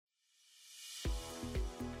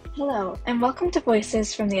Hello, and welcome to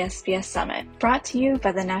Voices from the SBS Summit, brought to you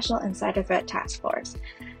by the National Insider Threat Task Force.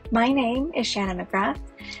 My name is Shannon McGrath,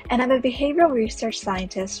 and I'm a behavioral research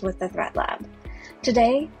scientist with the Threat Lab.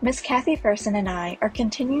 Today, Ms. Kathy Fersen and I are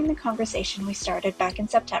continuing the conversation we started back in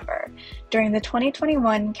September during the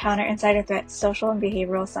 2021 Counter Insider Threat Social and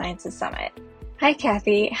Behavioral Sciences Summit. Hi,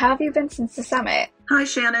 Kathy. How have you been since the summit? Hi,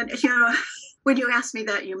 Shannon. When you ask me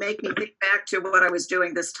that, you make me think back to what I was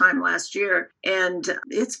doing this time last year. And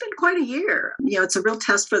it's been quite a year. It's a real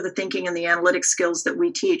test for the thinking and the analytic skills that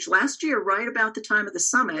we teach. Last year, right about the time of the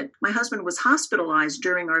summit, my husband was hospitalized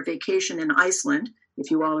during our vacation in Iceland.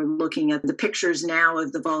 If you all are looking at the pictures now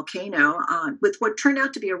of the volcano, with what turned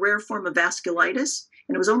out to be a rare form of vasculitis.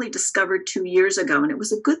 And it was only discovered 2 years ago. And it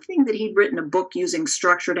was a good thing that he'd written a book using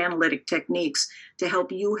structured analytic techniques to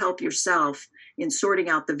help you help yourself in sorting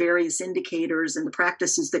out the various indicators and the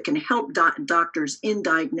practices that can help doctors in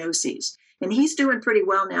diagnoses. And he's doing pretty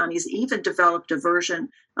well now, and he's even developed a version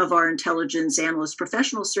of our intelligence analyst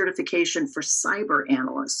professional certification for cyber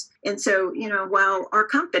analysts. And so, while our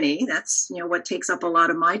company, that's, what takes up a lot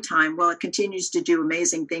of my time, while it continues to do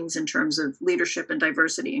amazing things in terms of leadership and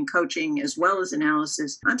diversity and coaching, as well as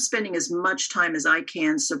analysis, I'm spending as much time as I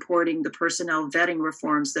can supporting the personnel vetting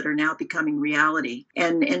reforms that are now becoming reality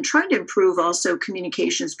and trying to improve also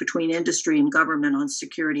communications between industry and government on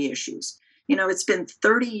security issues. It's been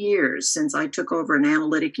 30 years since I took over an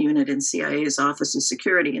analytic unit in CIA's Office of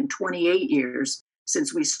Security and 28 years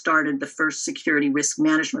since we started the first security risk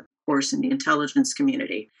management course in the intelligence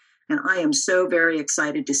community. And I am so very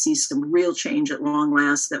excited to see some real change at long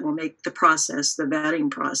last that will make the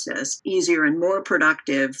vetting process, easier and more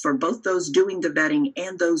productive for both those doing the vetting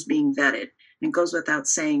and those being vetted. And it goes without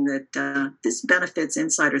saying that this benefits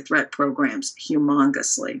insider threat programs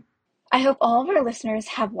humongously. I hope all of our listeners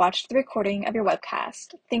have watched the recording of your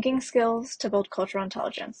webcast, Thinking Skills to Build Cultural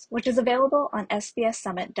Intelligence, which is available on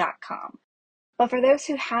sbssummit.com. But for those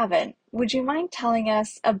who haven't, would you mind telling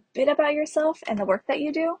us a bit about yourself and the work that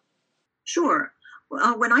you do? Sure.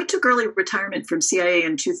 When I took early retirement from CIA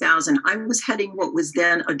in 2000, I was heading what was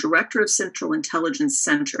then a director of Central Intelligence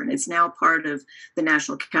Center, and it's now part of the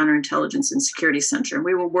National Counterintelligence and Security Center. And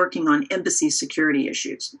we were working on embassy security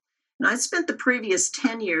issues. And I spent the previous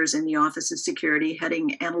 10 years in the Office of Security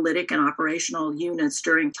heading analytic and operational units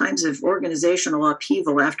during times of organizational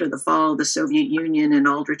upheaval after the fall of the Soviet Union and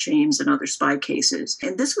Aldrich Ames and other spy cases.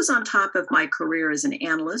 And this was on top of my career as an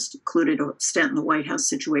analyst, included a stint in the White House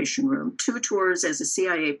Situation Room, 2 tours as a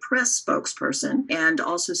CIA press spokesperson, and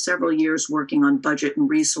also several years working on budget and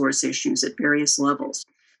resource issues at various levels.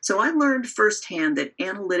 So I learned firsthand that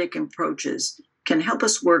analytic approaches can help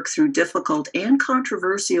us work through difficult and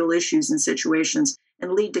controversial issues and situations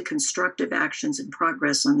and lead to constructive actions and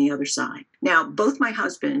progress on the other side. Now, both my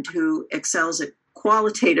husband, who excels at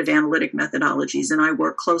qualitative analytic methodologies, and I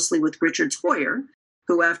work closely with Richard Hoyer,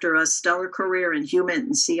 who after a stellar career in human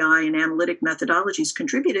and CI and analytic methodologies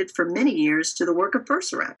contributed for many years to the work of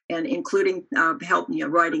PERSERAC, and including help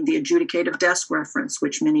writing the adjudicative desk reference,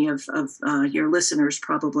 which many of your listeners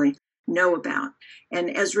probably know about. And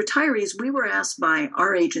as retirees, we were asked by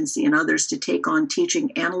our agency and others to take on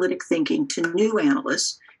teaching analytic thinking to new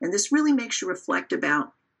analysts. And this really makes you reflect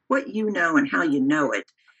about what you know and how you know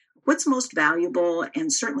it, what's most valuable,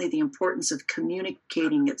 and certainly the importance of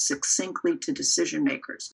communicating it succinctly to decision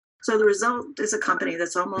makers. So the result is a company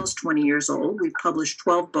that's almost 20 years old. We've published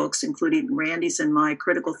 12 books, including Randy's and my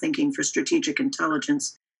Critical Thinking for Strategic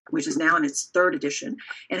Intelligence, which is now in its 3rd edition,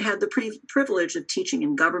 and had the privilege of teaching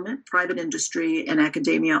in government, private industry, and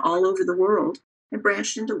academia all over the world, and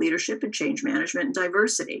branched into leadership and change management and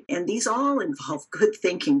diversity. And these all involve good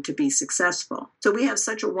thinking to be successful. So we have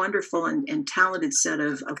such a wonderful and talented set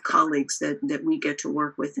of colleagues that we get to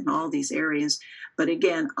work with in all these areas. But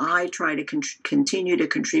again, I try to continue to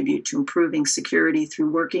contribute to improving security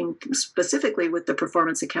through working specifically with the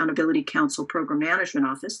Performance Accountability Council Program Management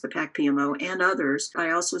Office, the PAC-PMO, and others.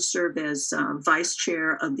 I also serve as vice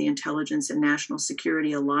chair of the Intelligence and National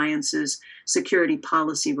Security Alliance's Security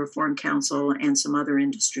Policy Reform Council and some other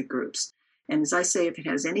industry groups. And as I say, if it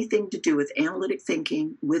has anything to do with analytic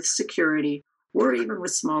thinking, with security, or even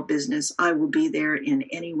with small business, I will be there in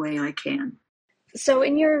any way I can. So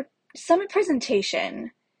in your summit presentation,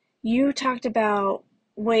 you talked about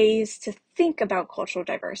ways to think about cultural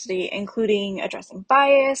diversity, including addressing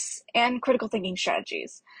bias and critical thinking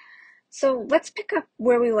strategies. So let's pick up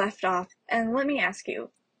where we left off, and let me ask you,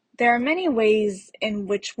 there are many ways in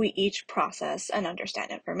which we each process and understand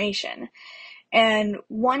information. And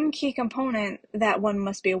one key component that one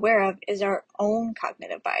must be aware of is our own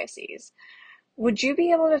cognitive biases. Would you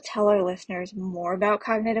be able to tell our listeners more about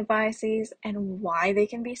cognitive biases and why they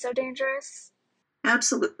can be so dangerous?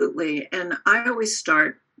 Absolutely. And I always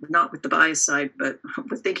start not with the bias side, but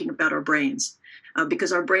with thinking about our brains,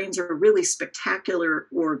 because our brains are really spectacular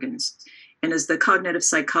organs. And as the cognitive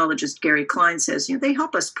psychologist Gary Klein says, they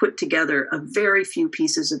help us put together a very few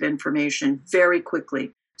pieces of information very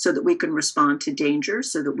quickly so that we can respond to danger,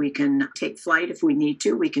 so that we can take flight if we need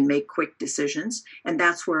to, we can make quick decisions. And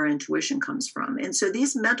that's where our intuition comes from. And so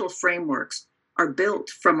these mental frameworks are built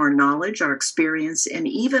from our knowledge, our experience, and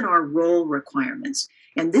even our role requirements.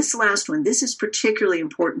 And this last one, this is particularly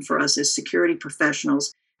important for us as security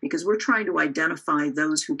professionals because we're trying to identify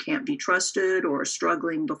those who can't be trusted or are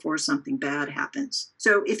struggling before something bad happens.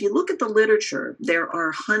 So if you look at the literature, there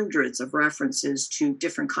are hundreds of references to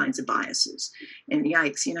different kinds of biases. And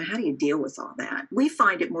yikes, how do you deal with all that? We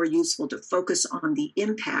find it more useful to focus on the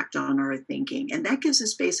impact on our thinking. And that gives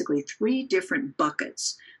us basically three different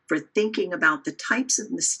buckets for thinking about the types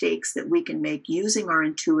of mistakes that we can make using our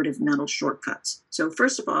intuitive mental shortcuts. So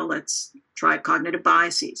first of all, let's try cognitive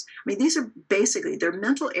biases. These are basically, they're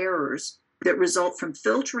mental errors that result from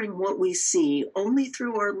filtering what we see only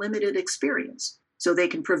through our limited experience. So they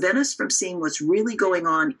can prevent us from seeing what's really going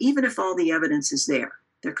on, even if all the evidence is there.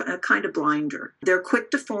 They're a kind of blinder. They're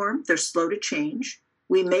quick to form, they're slow to change.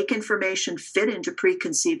 We make information fit into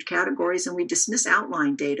preconceived categories, and we dismiss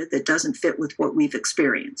outline data that doesn't fit with what we've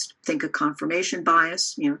experienced. Think of confirmation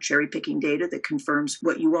bias, cherry picking data that confirms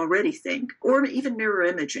what you already think, or even mirror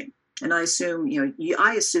imaging. And I assume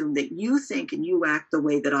that you think and you act the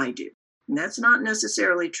way that I do. And that's not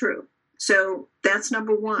necessarily true. So that's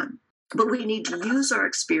number one. But we need to use our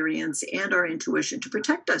experience and our intuition to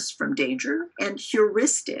protect us from danger. And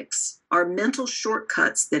heuristics are mental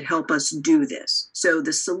shortcuts that help us do this. So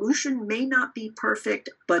the solution may not be perfect,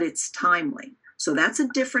 but it's timely. So that's a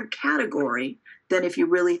different category than if you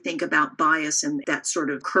really think about bias and that sort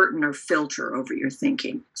of curtain or filter over your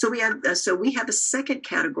thinking. So we have a second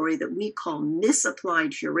category that we call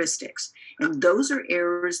misapplied heuristics. And those are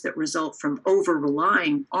errors that result from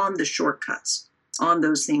over-relying on the shortcuts, on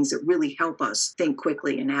those things that really help us think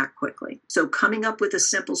quickly and act quickly. So coming up with a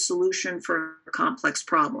simple solution for a complex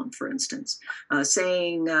problem, for instance,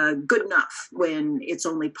 saying good enough when it's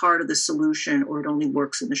only part of the solution or it only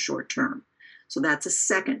works in the short term. So that's a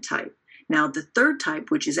second type. Now, the third type,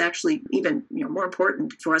 which is actually even more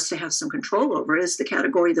important for us to have some control over, is the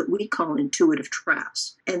category that we call intuitive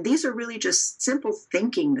traps. And these are really just simple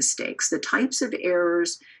thinking mistakes, the types of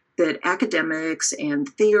errors that academics and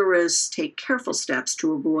theorists take careful steps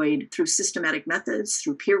to avoid through systematic methods,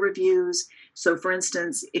 through peer reviews. So, for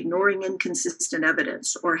instance, ignoring inconsistent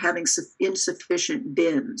evidence or having insufficient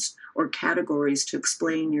bins or categories to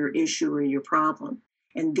explain your issue or your problem.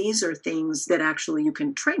 And these are things that actually you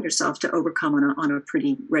can train yourself to overcome on a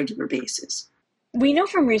pretty regular basis. We know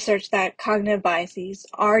from research that cognitive biases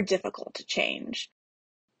are difficult to change.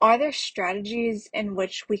 Are there strategies in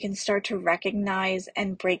which we can start to recognize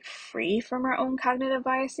and break free from our own cognitive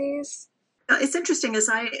biases? It's interesting, as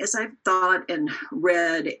I've thought and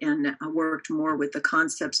read and worked more with the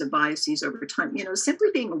concepts of biases over time, simply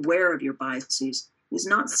being aware of your biases is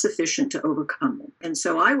not sufficient to overcome them. And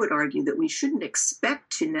so I would argue that we shouldn't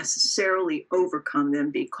expect to necessarily overcome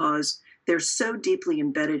them because they're so deeply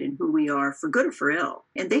embedded in who we are, for good or for ill.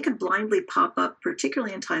 And they can blindly pop up,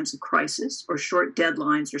 particularly in times of crisis or short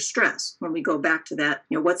deadlines or stress. When we go back to that,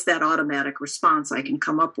 what's that automatic response I can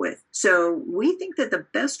come up with? So we think that the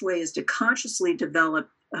best way is to consciously develop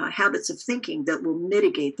habits of thinking that will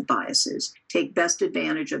mitigate the biases, take best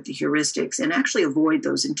advantage of the heuristics, and actually avoid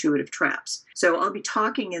those intuitive traps. So I'll be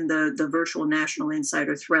talking in the virtual National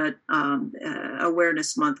Insider Threat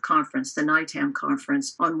Awareness Month conference, the NITAM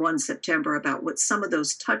conference, on 1 September about what some of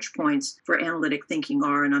those touch points for analytic thinking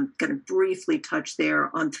are. And I'm going to briefly touch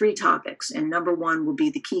there on 3 topics. And number 1 will be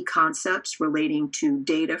the key concepts relating to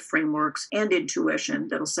data, frameworks, and intuition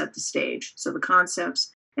that'll set the stage. So the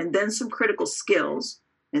concepts, and then some critical skills.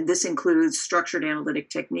 And this includes structured analytic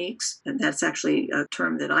techniques. And that's actually a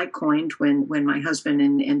term that I coined when my husband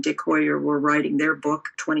and Dick Hoyer were writing their book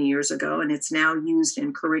 20 years ago. And it's now used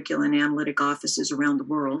in curricula and analytic offices around the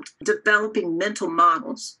world. Developing mental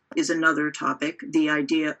models is another topic. The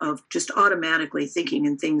idea of just automatically thinking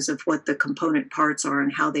in things of what the component parts are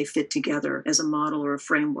and how they fit together as a model or a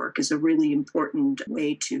framework is a really important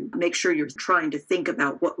way to make sure you're trying to think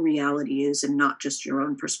about what reality is and not just your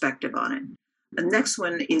own perspective on it. The next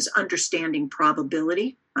one is understanding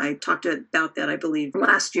probability. I talked about that, I believe,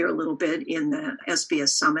 last year a little bit in the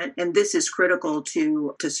SBS Summit. And this is critical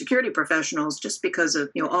to security professionals just because of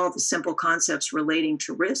all the simple concepts relating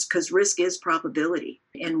to risk, because risk is probability.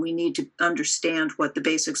 And we need to understand what the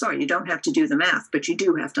basics are. You don't have to do the math, but you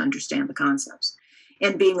do have to understand the concepts.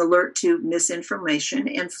 And being alert to misinformation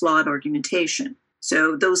and flawed argumentation.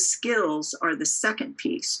 So those skills are the second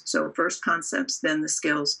piece. So first concepts, then the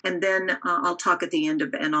skills. And then I'll talk at the end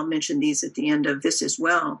of, and I'll mention these at the end of this as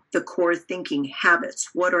well, the core thinking habits.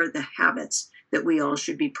 What are the habits that we all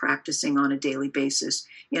should be practicing on a daily basis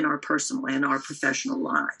in our personal and our professional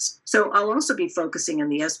lives? So I'll also be focusing in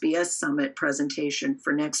the SBS Summit presentation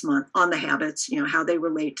for next month on the habits, how they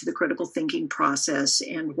relate to the critical thinking process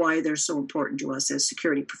and why they're so important to us as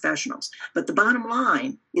security professionals. But the bottom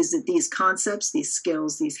line is that these concepts, these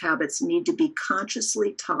skills, these habits need to be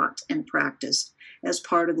consciously taught and practiced as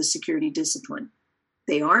part of the security discipline.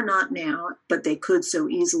 They are not now, but they could so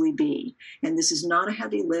easily be. And this is not a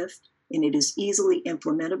heavy lift. And it is easily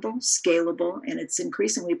implementable, scalable, and it's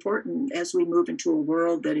increasingly important as we move into a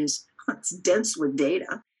world that is dense with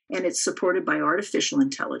data, and it's supported by artificial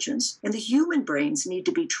intelligence. And the human brains need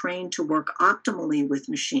to be trained to work optimally with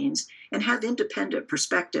machines and have independent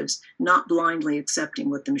perspectives, not blindly accepting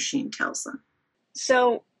what the machine tells them.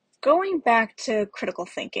 So going back to critical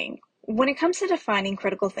thinking, when it comes to defining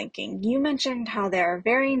critical thinking, you mentioned how there are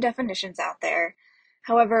varying definitions out there.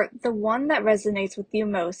 However, the one that resonates with you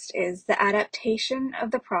most is the adaptation of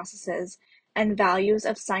the processes and values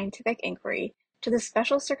of scientific inquiry to the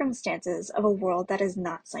special circumstances of a world that is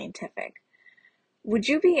not scientific. Would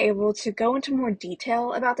you be able to go into more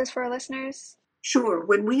detail about this for our listeners? Sure.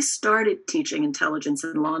 When we started teaching intelligence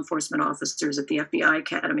and law enforcement officers at the FBI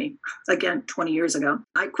Academy, again, 20 years ago,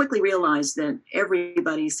 I quickly realized that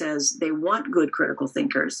everybody says they want good critical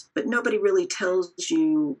thinkers, but nobody really tells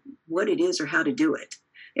you what it is or how to do it.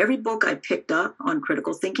 Every book I picked up on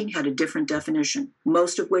critical thinking had a different definition,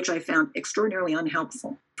 most of which I found extraordinarily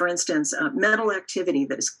unhelpful. For instance, mental activity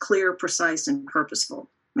that is clear, precise, and purposeful.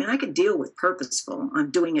 I could deal with purposeful. I'm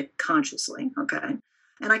doing it consciously, okay?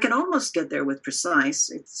 And I can almost get there with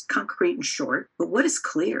precise. It's concrete and short. But what is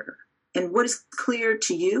clear? And what is clear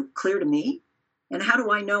to you, clear to me? And how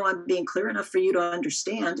do I know I'm being clear enough for you to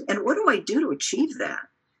understand? And what do I do to achieve that?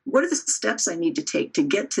 What are the steps I need to take to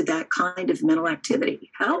get to that kind of mental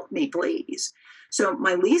activity? Help me, please. So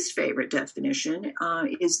my least favorite definition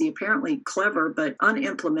is the apparently clever but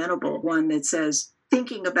unimplementable one that says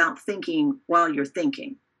thinking about thinking while you're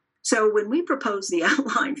thinking. So when we proposed the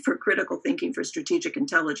outline for critical thinking for strategic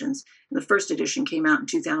intelligence, the first edition came out in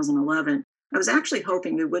 2011, I was actually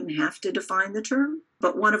hoping we wouldn't have to define the term.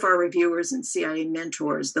 But one of our reviewers and CIA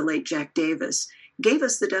mentors, the late Jack Davis, gave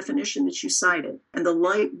us the definition that you cited, and the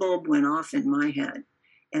light bulb went off in my head.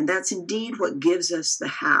 And that's indeed what gives us the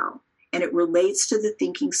how. And it relates to the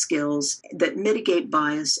thinking skills that mitigate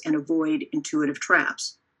bias and avoid intuitive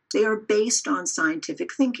traps. They are based on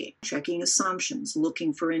scientific thinking, checking assumptions,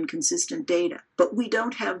 looking for inconsistent data. But we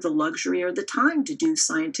don't have the luxury or the time to do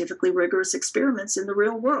scientifically rigorous experiments in the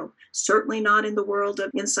real world, certainly not in the world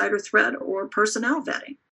of insider threat or personnel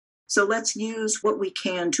vetting. So let's use what we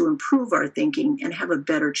can to improve our thinking and have a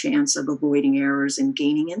better chance of avoiding errors and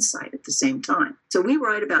gaining insight at the same time. So we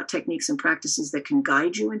write about techniques and practices that can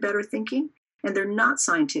guide you in better thinking, and they're not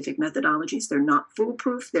scientific methodologies. They're not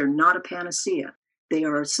foolproof. They're not a panacea. They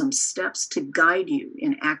are some steps to guide you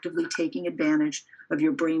in actively taking advantage of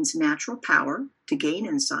your brain's natural power to gain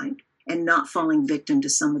insight and not falling victim to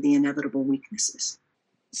some of the inevitable weaknesses.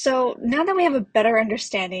 So now that we have a better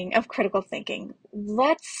understanding of critical thinking,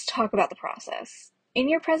 let's talk about the process. In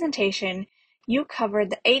your presentation, you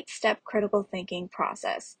covered the 8-step critical thinking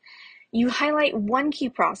process. You highlight one key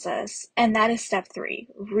process, and that is step 3,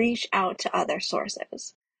 reach out to other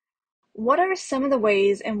sources. What are some of the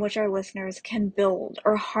ways in which our listeners can build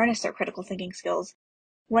or harness their critical thinking skills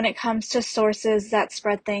when it comes to sources that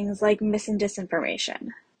spread things like mis and disinformation?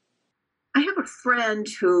 I have a friend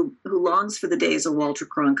who longs for the days of Walter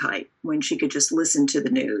Cronkite, when she could just listen to the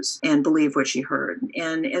news and believe what she heard.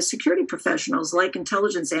 And as security professionals, like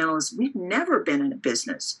intelligence analysts, we've never been in a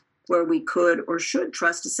business where we could or should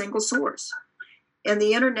trust a single source. And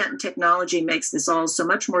the internet and technology makes this all so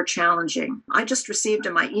much more challenging. I just received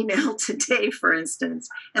in my email today, for instance,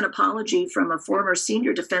 an apology from a former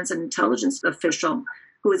senior defense and intelligence official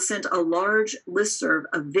who had sent a large listserv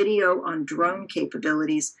of video on drone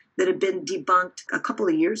capabilities that had been debunked a couple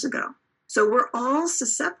of years ago. So we're all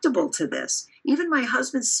susceptible to this. Even my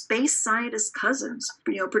husband's space scientist cousins,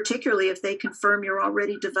 particularly if they confirm your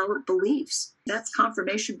already developed beliefs. That's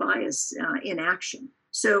confirmation bias in action.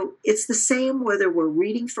 So it's the same whether we're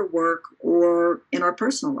reading for work or in our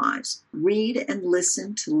personal lives. Read and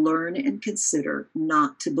listen to learn and consider,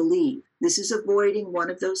 not to believe. This is avoiding one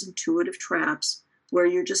of those intuitive traps where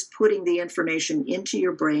you're just putting the information into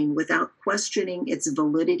your brain without questioning its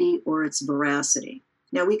validity or its veracity.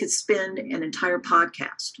 Now, we could spend an entire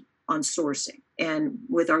podcast on sourcing. And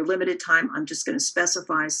with our limited time, I'm just going to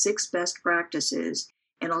specify 6 best practices.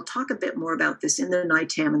 And I'll talk a bit more about this in the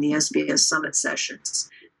NITAM and the SBS Summit sessions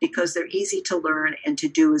because they're easy to learn and to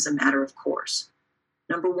do as a matter of course.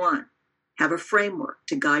 Number 1, have a framework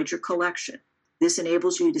to guide your collection. This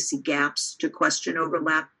enables you to see gaps, to question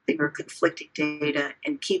overlapping or conflicting data,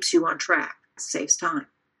 and keeps you on track. It saves time.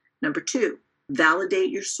 Number 2,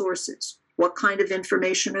 validate your sources. What kind of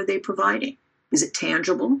information are they providing? Is it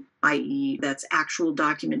tangible, i.e., that's actual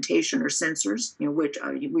documentation or sensors, which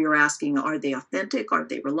we are asking, are they authentic? Are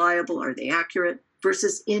they reliable? Are they accurate?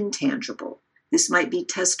 Versus intangible. This might be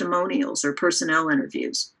testimonials or personnel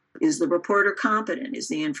interviews. Is the reporter competent? Is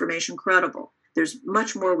the information credible? There's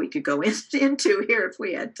much more we could go into here if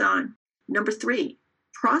we had time. Number 3,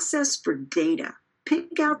 process for data.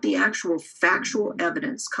 Pick out the actual factual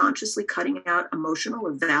evidence, consciously cutting out emotional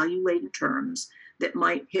or value-laden terms that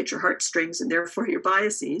might hit your heartstrings and therefore your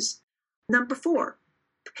biases. Number 4,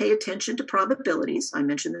 pay attention to probabilities. I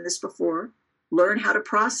mentioned this before. Learn how to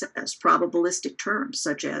process probabilistic terms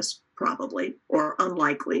such as probably or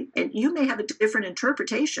unlikely. And you may have a different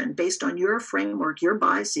interpretation based on your framework, your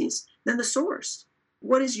biases, than the source.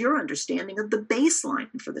 What is your understanding of the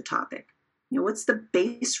baseline for the topic? What's the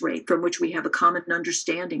base rate from which we have a common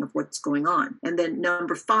understanding of what's going on? And then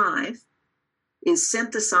number 5, is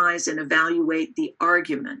synthesize and evaluate the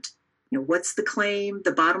argument. What's the claim,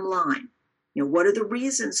 the bottom line? What are the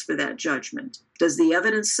reasons for that judgment? Does the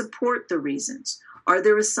evidence support the reasons? Are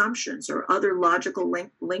there assumptions or other logical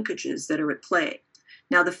linkages that are at play?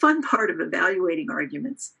 Now, the fun part of evaluating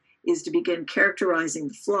arguments is to begin characterizing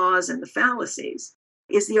the flaws and the fallacies.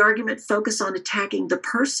 Is the argument focused on attacking the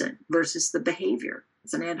person versus the behavior?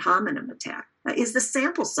 It's an ad hominem attack. Is the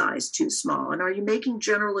sample size too small? And are you making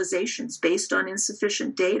generalizations based on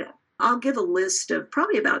insufficient data? I'll give a list of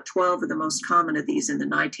probably about 12 of the most common of these in the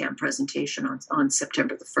NITAM presentation on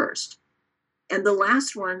September the 1st. And the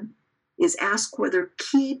last one is ask whether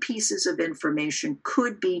key pieces of information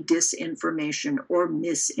could be disinformation or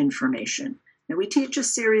misinformation. Now, we teach a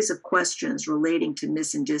series of questions relating to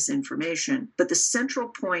mis and disinformation, but the central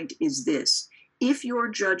point is this. If your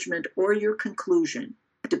judgment or your conclusion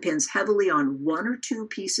depends heavily on 1 or 2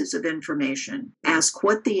 pieces of information, ask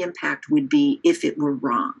what the impact would be if it were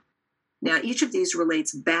wrong. Now, each of these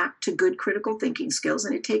relates back to good critical thinking skills,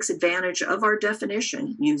 and it takes advantage of our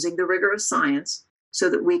definition using the rigor of science so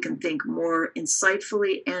that we can think more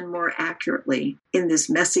insightfully and more accurately in this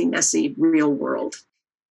messy real world.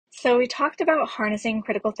 So we talked about harnessing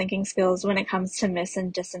critical thinking skills when it comes to mis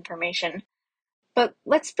and disinformation. But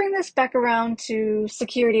let's bring this back around to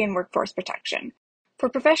security and workforce protection. For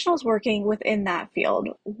professionals working within that field,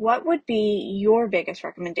 what would be your biggest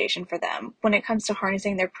recommendation for them when it comes to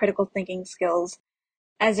harnessing their critical thinking skills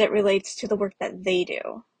as it relates to the work that they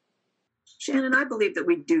do? Shannon, I believe that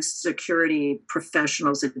we do security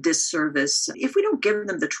professionals a disservice if we don't give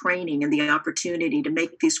them the training and the opportunity to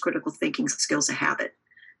make these critical thinking skills a habit,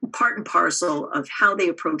 part and parcel of how they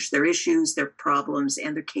approach their issues, their problems,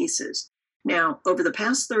 and their cases. Now, over the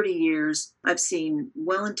past 30 years, I've seen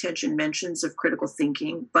well-intentioned mentions of critical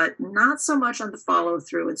thinking, but not so much on the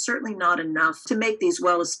follow-through, and certainly not enough to make these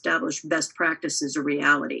well-established best practices a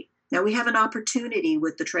reality. Now, we have an opportunity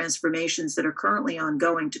with the transformations that are currently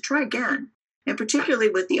ongoing to try again, and particularly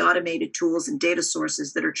with the automated tools and data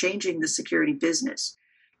sources that are changing the security business.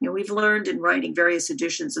 We've learned in writing various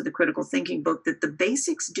editions of the Critical Thinking book that the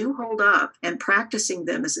basics do hold up, and practicing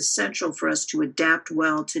them is essential for us to adapt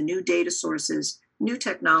well to new data sources, new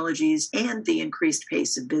technologies, and the increased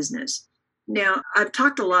pace of business. Now, I've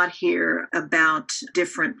talked a lot here about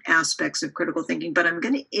different aspects of critical thinking, but I'm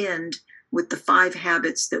going to end with the 5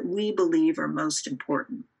 habits that we believe are most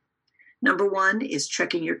important. Number 1 is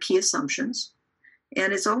checking your key assumptions.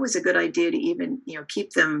 And it's always a good idea to even,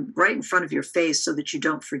 keep them right in front of your face so that you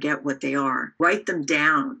don't forget what they are. Write them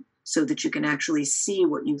down so that you can actually see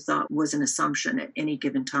what you thought was an assumption at any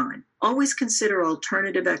given time. Always consider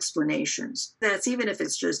alternative explanations. That's even if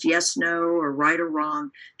it's just yes, no, or right or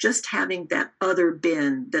wrong, just having that other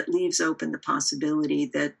bin that leaves open the possibility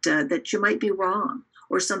that you might be wrong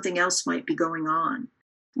or something else might be going on.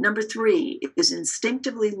 Number 3 is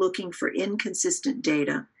instinctively looking for inconsistent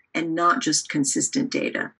data and not just consistent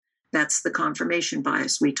data. That's the confirmation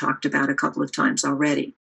bias we talked about a couple of times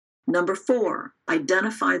already. Number 4,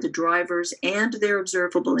 identify the drivers and their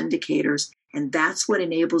observable indicators, and that's what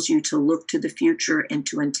enables you to look to the future and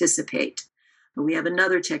to anticipate. We have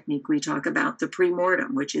another technique we talk about, the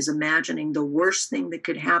pre-mortem, which is imagining the worst thing that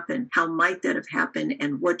could happen. How might that have happened,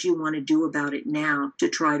 and what do you want to do about it now to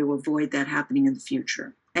try to avoid that happening in the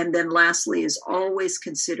future? And then lastly is always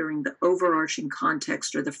considering the overarching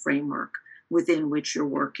context or the framework within which you're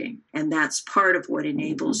working. And that's part of what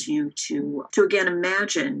enables you to again,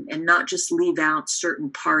 imagine and not just leave out certain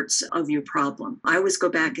parts of your problem. I always go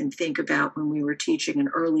back and think about when we were teaching an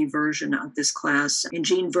early version of this class, and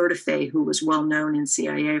Jean Vertefeuille, who was well known in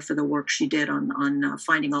CIA for the work she did on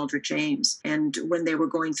finding Aldrich Ames. And when they were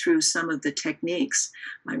going through some of the techniques,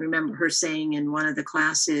 I remember her saying in one of the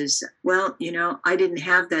classes, well, I didn't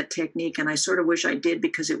have that technique, and I sort of wish I did,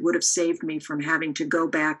 because it would have saved me from having to go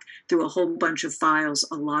back through a whole bunch of files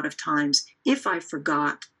a lot of times if I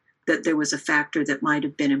forgot that there was a factor that might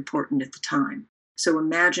have been important at the time. So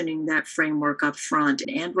imagining that framework up front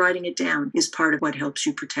and writing it down is part of what helps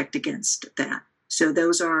you protect against that. So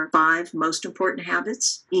those are 5 most important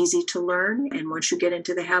habits, easy to learn, and once you get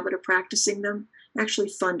into the habit of practicing them, actually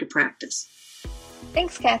fun to practice.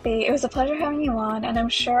 Thanks, Kathy. It was a pleasure having you on, and I'm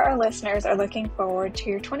sure our listeners are looking forward to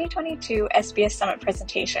your 2022 SBS Summit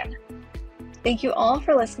presentation. Thank you all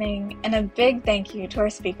for listening, and a big thank you to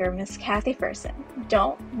our speaker, Ms. Kathy Fersen.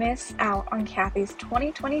 Don't miss out on Kathy's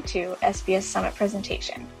 2022 SBS Summit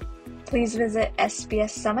presentation. Please visit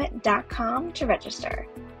sbssummit.com to register.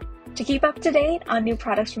 To keep up to date on new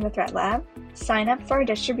products from the Threat Lab, sign up for our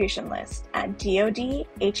distribution list at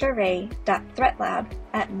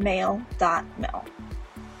dodhra.threatlab@mail.mil.